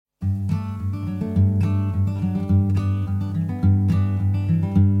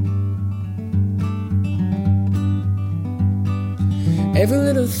Every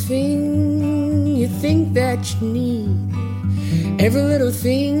little thing you think that you need. Every little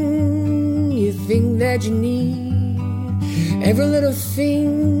thing you think that you need. Every little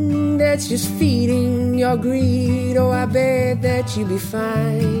thing that's just feeding your greed. Oh, I bet that you'd be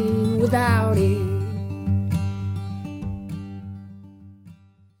fine without it.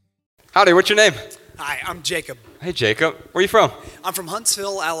 Howdy, what's your name? Hi, I'm Jacob. Hey, Jacob. Where are you from? I'm from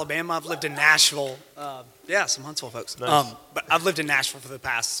Huntsville, Alabama. I've lived in Nashville. Some Huntsville folks. Nice. But I've lived in Nashville for the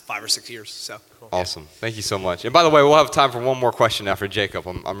past 5 or 6 years. So Cool. Awesome. Thank you so much. And by the way, we'll have time for one more question after Jacob.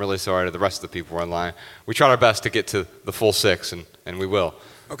 I'm really sorry to the rest of the people online. We tried our best to get to the full 6, and we will.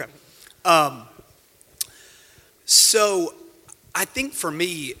 Okay. So I think for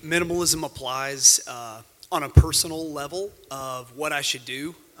me, minimalism applies on a personal level of what I should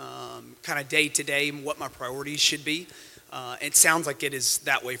do, kind of day to day, and what my priorities should be. It sounds like it is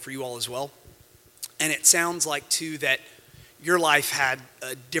that way for you all as well. And it sounds like, too, that your life had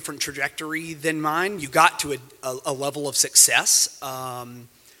a different trajectory than mine. You got to a level of success, and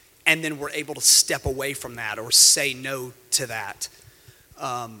then were able to step away from that or say no to that.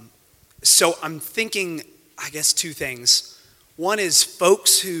 So I'm thinking, I guess, 2 things. One is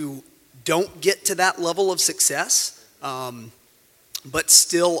folks who don't get to that level of success, but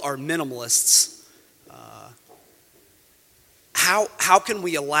still are minimalists. How can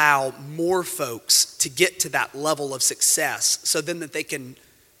we allow more folks to get to that level of success so then that they can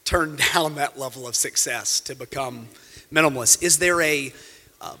turn down that level of success to become minimalists? Is there a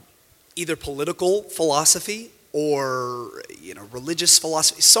either political philosophy or religious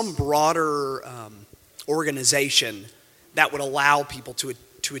philosophy, some broader organization that would allow people to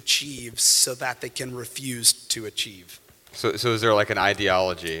achieve so that they can refuse to achieve? So is there like an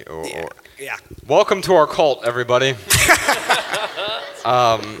ideology? Yeah. Welcome to our cult, everybody.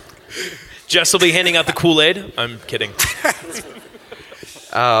 Jess will be handing out the Kool-Aid. I'm kidding.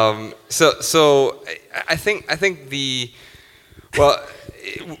 So I think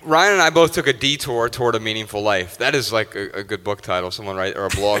Ryan and I both took a detour toward a meaningful life. That is like a good book title, someone write, or a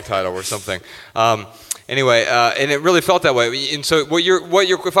blog title or something. Anyway, and it really felt that way. And so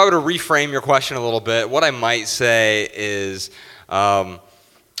if I were to reframe your question a little bit, what I might say is, the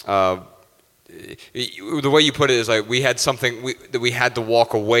way you put it is like we had something that we had to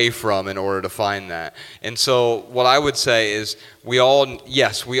walk away from in order to find that. And so what I would say is we all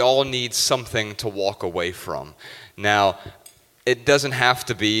need something to walk away from. Now, it doesn't have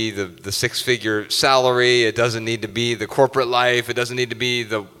to be the 6-figure salary. It doesn't need to be the corporate life. It doesn't need to be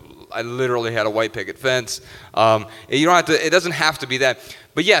I literally had a white picket fence. You don't have to. It doesn't have to be that.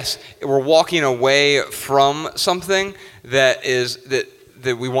 But yes, we're walking away from something that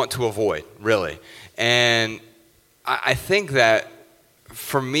we want to avoid, really. And I think that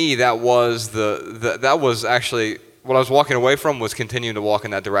for me, that was actually what I was walking away from, was continuing to walk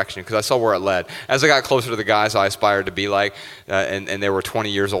in that direction because I saw where it led. As I got closer to the guys I aspired to be like, and they were 20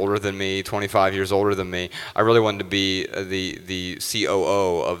 years older than me, 25 years older than me, I really wanted to be the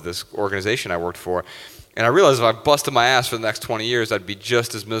COO of this organization I worked for. And I realized if I busted my ass for the next 20 years, I'd be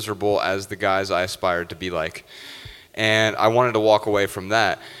just as miserable as the guys I aspired to be like. And I wanted to walk away from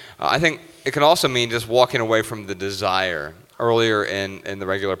that. I think it can also mean just walking away from the desire. Earlier in the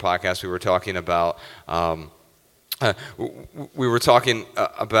regular podcast, we were talking about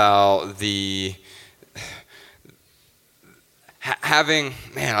the having.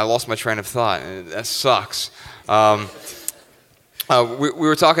 Man, I lost my train of thought. That sucks. We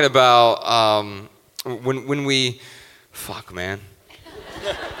were talking about when we. Fuck, man.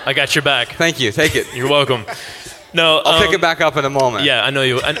 I got your back. Thank you. Take it. You're welcome. No, I'll pick it back up in a moment. Yeah, I know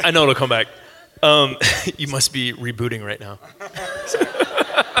you. I know it'll come back. You must be rebooting right now.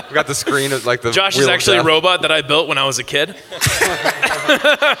 We got the screen of like the. Josh is actually a robot that I built when I was a kid.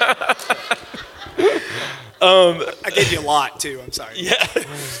 I gave you a lot too. I'm sorry. Yeah.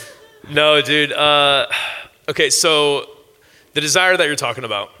 No, dude. Okay, so the desire that you're talking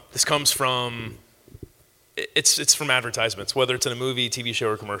about, this comes from. It's from advertisements, whether it's in a movie, TV show,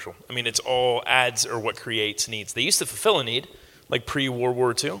 or commercial. I mean, it's all ads or what creates needs. They used to fulfill a need, like pre-World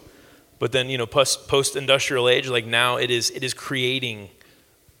War II, but then post-industrial age, like now it is creating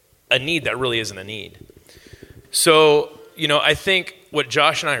a need that really isn't a need. So I think what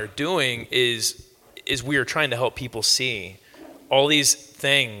Josh and I are doing is we are trying to help people see all these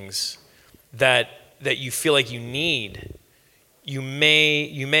things that you feel like you need. You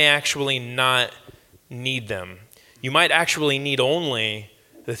may actually not need them. You might actually need only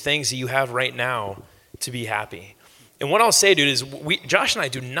the things that you have right now to be happy. And what I'll say, dude, is Josh and I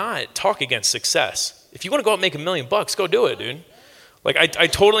do not talk against success. If you want to go out and make $1 million, go do it, dude. Like I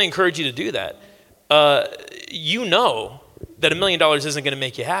totally encourage you to do that. that $1 million isn't going to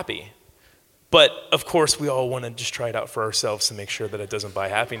make you happy. But of course, we all want to just try it out for ourselves to make sure that it doesn't buy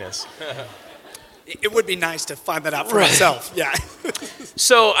happiness. It would be nice to find that out for myself. Yeah.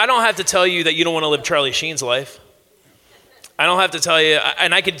 So I don't have to tell you that you don't want to live Charlie Sheen's life. I don't have to tell you,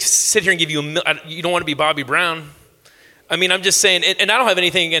 and I could sit here and give you you don't want to be Bobby Brown. I mean, I'm just saying, and I don't have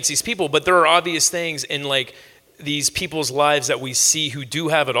anything against these people, but there are obvious things in like these people's lives that we see who do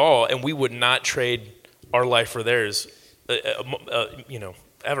have it all, and we would not trade our life for theirs,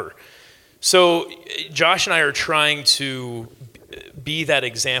 ever. So Josh and I are trying to be that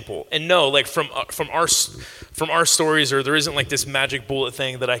example. And no, like from our stories, or there isn't like this magic bullet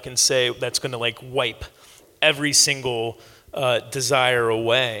thing that I can say that's going to like wipe every single desire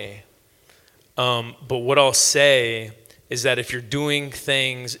away. But what I'll say is that if you're doing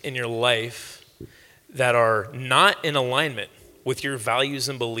things in your life that are not in alignment with your values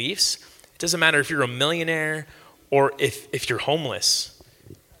and beliefs, it doesn't matter if you're a millionaire or if you're homeless,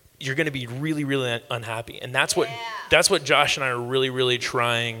 you're going to be really, really unhappy. And that's what Josh and I are really, really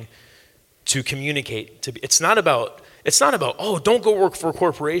trying to communicate. It's not about, oh, don't go work for a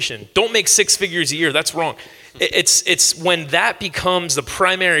corporation. Don't make 6 figures a year. That's wrong. It's when that becomes the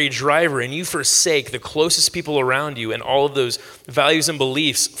primary driver and you forsake the closest people around you and all of those values and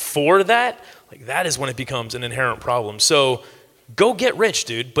beliefs for that, like that is when it becomes an inherent problem. So go get rich,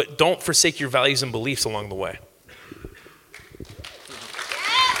 dude, but don't forsake your values and beliefs along the way.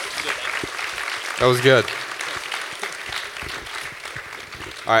 That was good.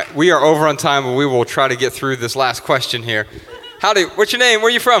 All right, we are over on time, but we will try to get through this last question here. Howdy, what's your name? Where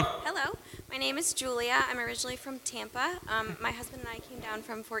are you from? Hello, my name is Julia. I'm originally from Tampa. My husband and I came down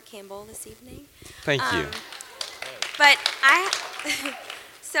from Fort Campbell this evening. Thank you. But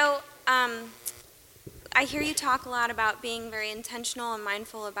I hear you talk a lot about being very intentional and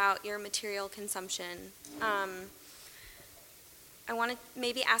mindful about your material consumption. I want to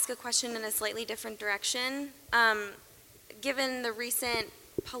maybe ask a question in a slightly different direction. Given the recent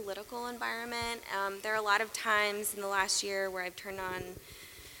political environment, there are a lot of times in the last year where I've turned on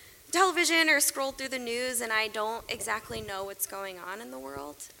television or scrolled through the news and I don't exactly know what's going on in the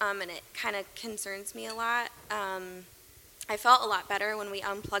world, and it kind of concerns me a lot. I felt a lot better when we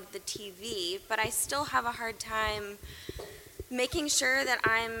unplugged the TV, but I still have a hard time making sure that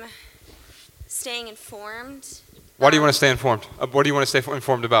I'm staying informed. Why do you want to stay informed? What do you want to stay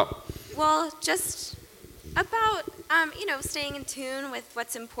informed about? Well, just about, staying in tune with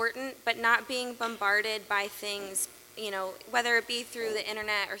what's important, but not being bombarded by things, whether it be through the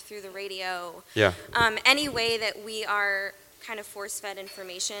internet or through the radio. Yeah. Any way that we are kind of force-fed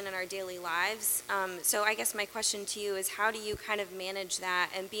information in our daily lives. So I guess my question to you is, how do you kind of manage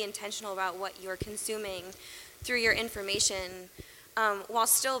that and be intentional about what you're consuming through your information, while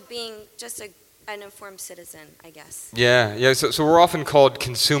still being just an informed citizen, I guess? Yeah. So we're often called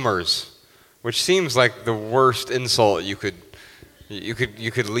consumers, which seems like the worst insult you could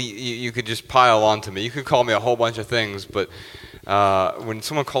just pile onto me. You could call me a whole bunch of things, but when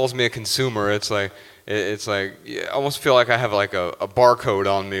someone calls me a consumer, it's like I almost feel like I have like a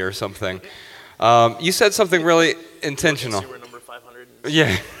barcode on me or something. You said something really intentional. Number 500.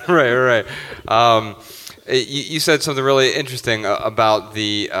 Yeah, right. You said something really interesting about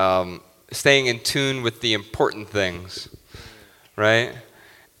the staying in tune with the important things, right?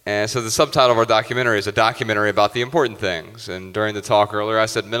 And so the subtitle of our documentary is a documentary about the important things. And during the talk earlier, I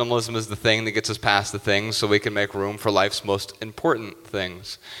said minimalism is the thing that gets us past the things so we can make room for life's most important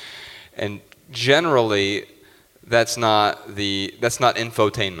things. And generally, that's not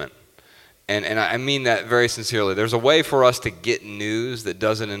infotainment. And I mean that very sincerely. There's a way for us to get news that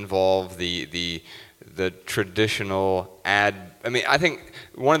doesn't involve the traditional ad. I mean, I think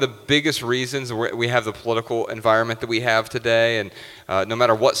one of the biggest reasons we have the political environment that we have today, and no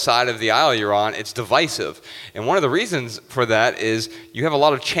matter what side of the aisle you're on, it's divisive. And one of the reasons for that is you have a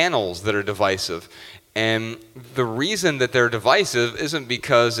lot of channels that are divisive. And the reason that they're divisive isn't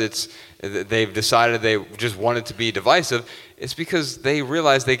because they've decided they just want it to be divisive. It's because they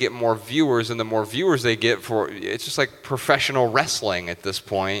realize they get more viewers, and the more viewers they get it's just like professional wrestling at this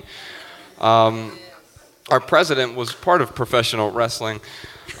point. Our president was part of professional wrestling.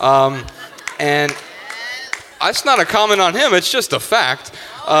 And that's not a comment on him, it's just a fact.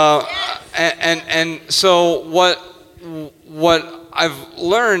 And so what I've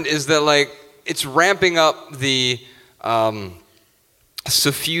learned is that like it's ramping up the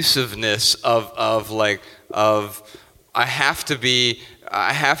suffusiveness of I have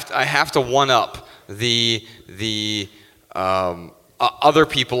to one up the other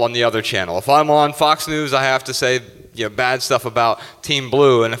people on the other channel. If I'm on Fox News, I have to say bad stuff about Team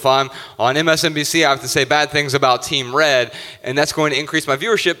Blue, and if I'm on MSNBC, I have to say bad things about Team Red, and that's going to increase my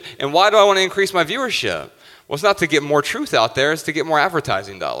viewership. And why do I want to increase my viewership? Well, it's not to get more truth out there; it's to get more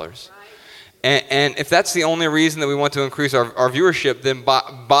advertising dollars. And if that's the only reason that we want to increase our viewership, then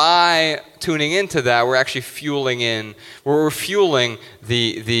by tuning into that, we're actually fueling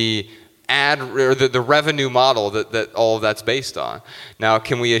the ad or the revenue model that all of that's based on. Now,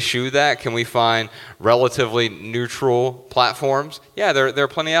 can we eschew that? Can we find relatively neutral platforms? Yeah, there are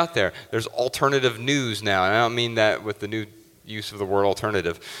plenty out there. There's alternative news now, and I don't mean that with the new use of the word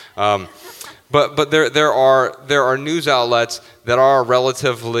alternative. But there are news outlets that are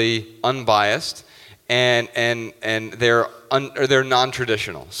relatively unbiased, and they're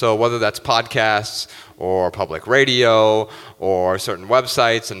non-traditional. So whether that's podcasts or public radio or certain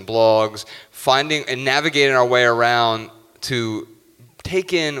websites and blogs, finding and navigating our way around to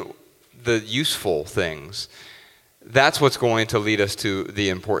take in the useful things. That's what's going to lead us to the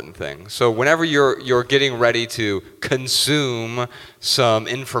important things. So whenever you're getting ready to consume some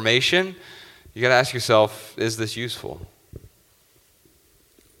information, you got to ask yourself, is this useful?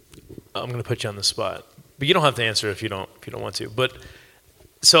 I'm going to put you on the spot, but you don't have to answer if you don't want to. But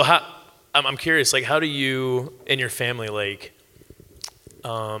so I'm curious, like, how do you and your family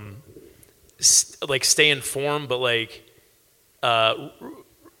stay informed, but how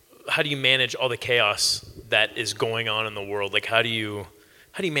do you manage all the chaos that is going on in the world? Like, how do you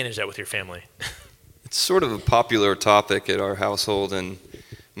manage that with your family? It's sort of a popular topic at our household, and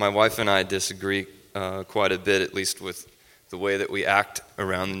my wife and I disagree quite a bit, at least with the way that we act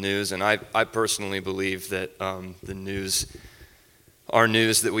around the news. And I personally believe that our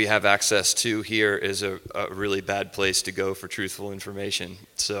news that we have access to here is a really bad place to go for truthful information.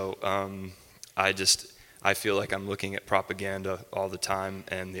 So I feel like I'm looking at propaganda all the time,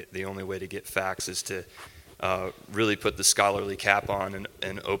 and the only way to get facts is to really put the scholarly cap on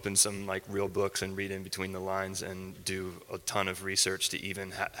and open some real books and read in between the lines and do a ton of research to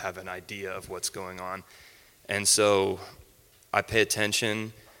even have an idea of what's going on. And so I pay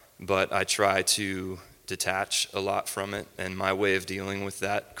attention, but I try to detach a lot from it. And my way of dealing with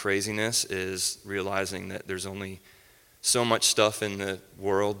that craziness is realizing that there's only so much stuff in the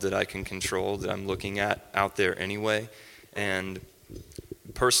world that I can control, that I'm looking at out there anyway. And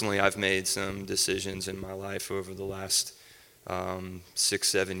personally, I've made some decisions in my life over the last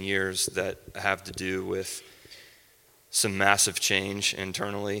 6-7 years that have to do with some massive change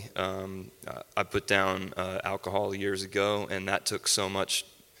internally. I put down alcohol years ago, and that took so much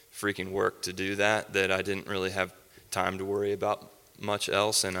freaking work to do that I didn't really have time to worry about much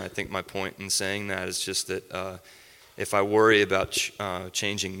else. And I think my point in saying that is just that if I worry about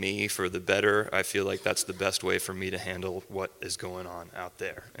changing me for the better, I feel like that's the best way for me to handle what is going on out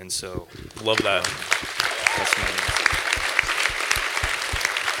there. And so, love that. That's my.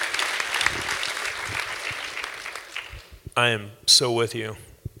 I am so with you.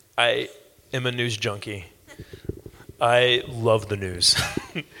 I am a news junkie. I love the news.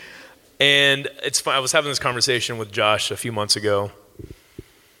 And it's fun. I was having this conversation with Josh a few months ago.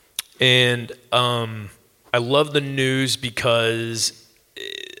 And I love the news because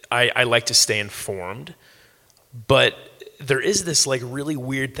I like to stay informed. But there is this really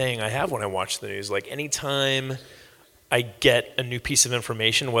weird thing I have when I watch the news. Like, anytime I get a new piece of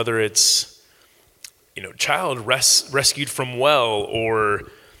information, whether it's child rescued from well, or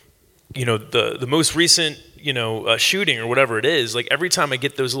the most recent shooting, or whatever it is, every time I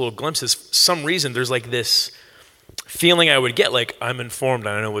get those little glimpses, for some reason there's this feeling I would get I'm informed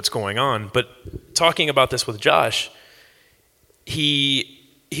and I know what's going on. But talking about this with Josh,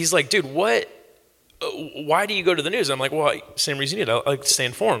 he's like, dude, why do you go to the news? I'm like, well, same reason you do. I like to stay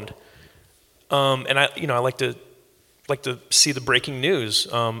informed. And I like to see the breaking news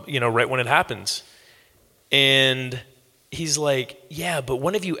right when it happens. And he's like, yeah, but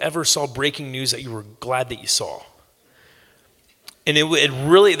when have you ever saw breaking news that you were glad that you saw? And it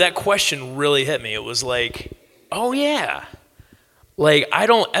really, that question really hit me. It was like, oh yeah. I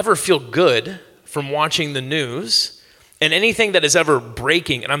don't ever feel good from watching the news, and anything that is ever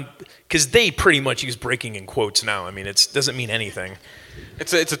breaking, and because they pretty much use breaking in quotes now. I mean, it doesn't mean anything.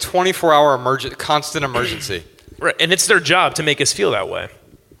 It's a 24-hour constant emergency. Right, and it's their job to make us feel that way.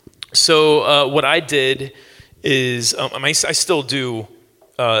 So what I did is I still do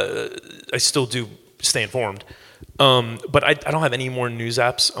stay informed, but I don't have any more news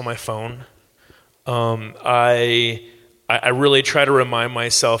apps on my phone. I really try to remind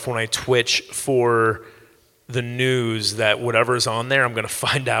myself when I twitch for the news that whatever's on there, I'm going to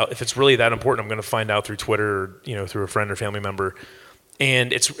find out. If it's really that important, I'm going to find out through Twitter or through a friend or family member.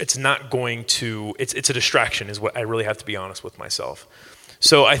 and it's not going to, it's a distraction is what I really have to be honest with myself.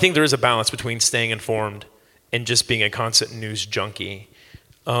 So I think there is a balance between staying informed and just being a constant news junkie.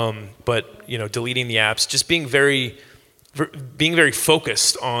 But deleting the apps, just being very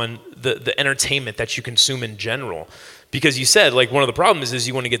focused on the entertainment that you consume in general. Because you said, like, one of the problems is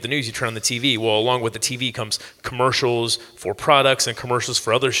you want to get the news, you turn on the TV. Well, along with the TV comes commercials for products and commercials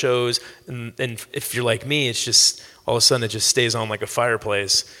for other shows. And if you're like me, it's just, all of a sudden it just stays on like a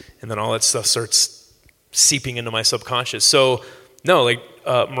fireplace. And then all that stuff starts seeping into my subconscious. So, no, like,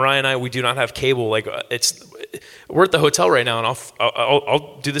 Mariah and I, we do not have cable. Like, we're at the hotel right now, and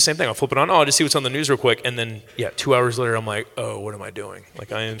I'll do the same thing. I'll flip it on. I'll just see what's on the news real quick, and then 2 hours later, I'm like, oh, what am I doing?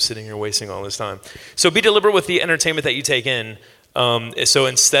 Like, I am sitting here wasting all this time. So be deliberate with the entertainment that you take in. So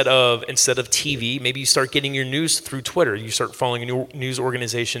instead of TV, maybe you start getting your news through Twitter. You start following news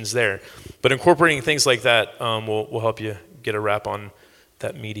organizations there. But incorporating things like that will help you get a wrap on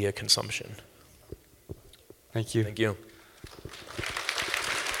that media consumption. Thank you. Thank you.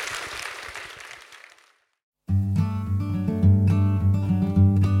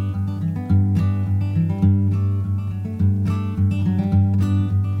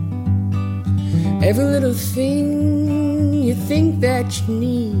 Every little thing you think that you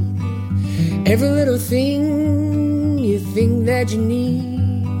need, every little thing you think that you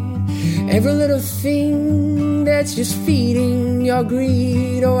need, every little thing that's just feeding your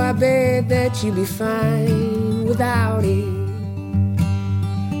greed. Oh, I bet that you'd be fine without it.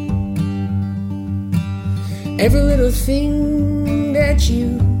 Every little thing that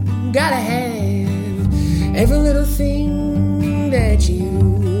you gotta have, every little thing that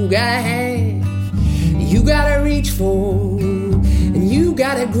you gotta have, you gotta reach for, and you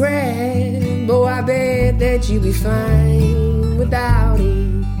gotta grab. Oh, I bet that you'll be fine without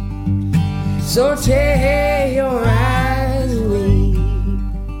it. So tear your eyes away,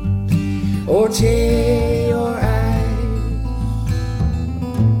 or tear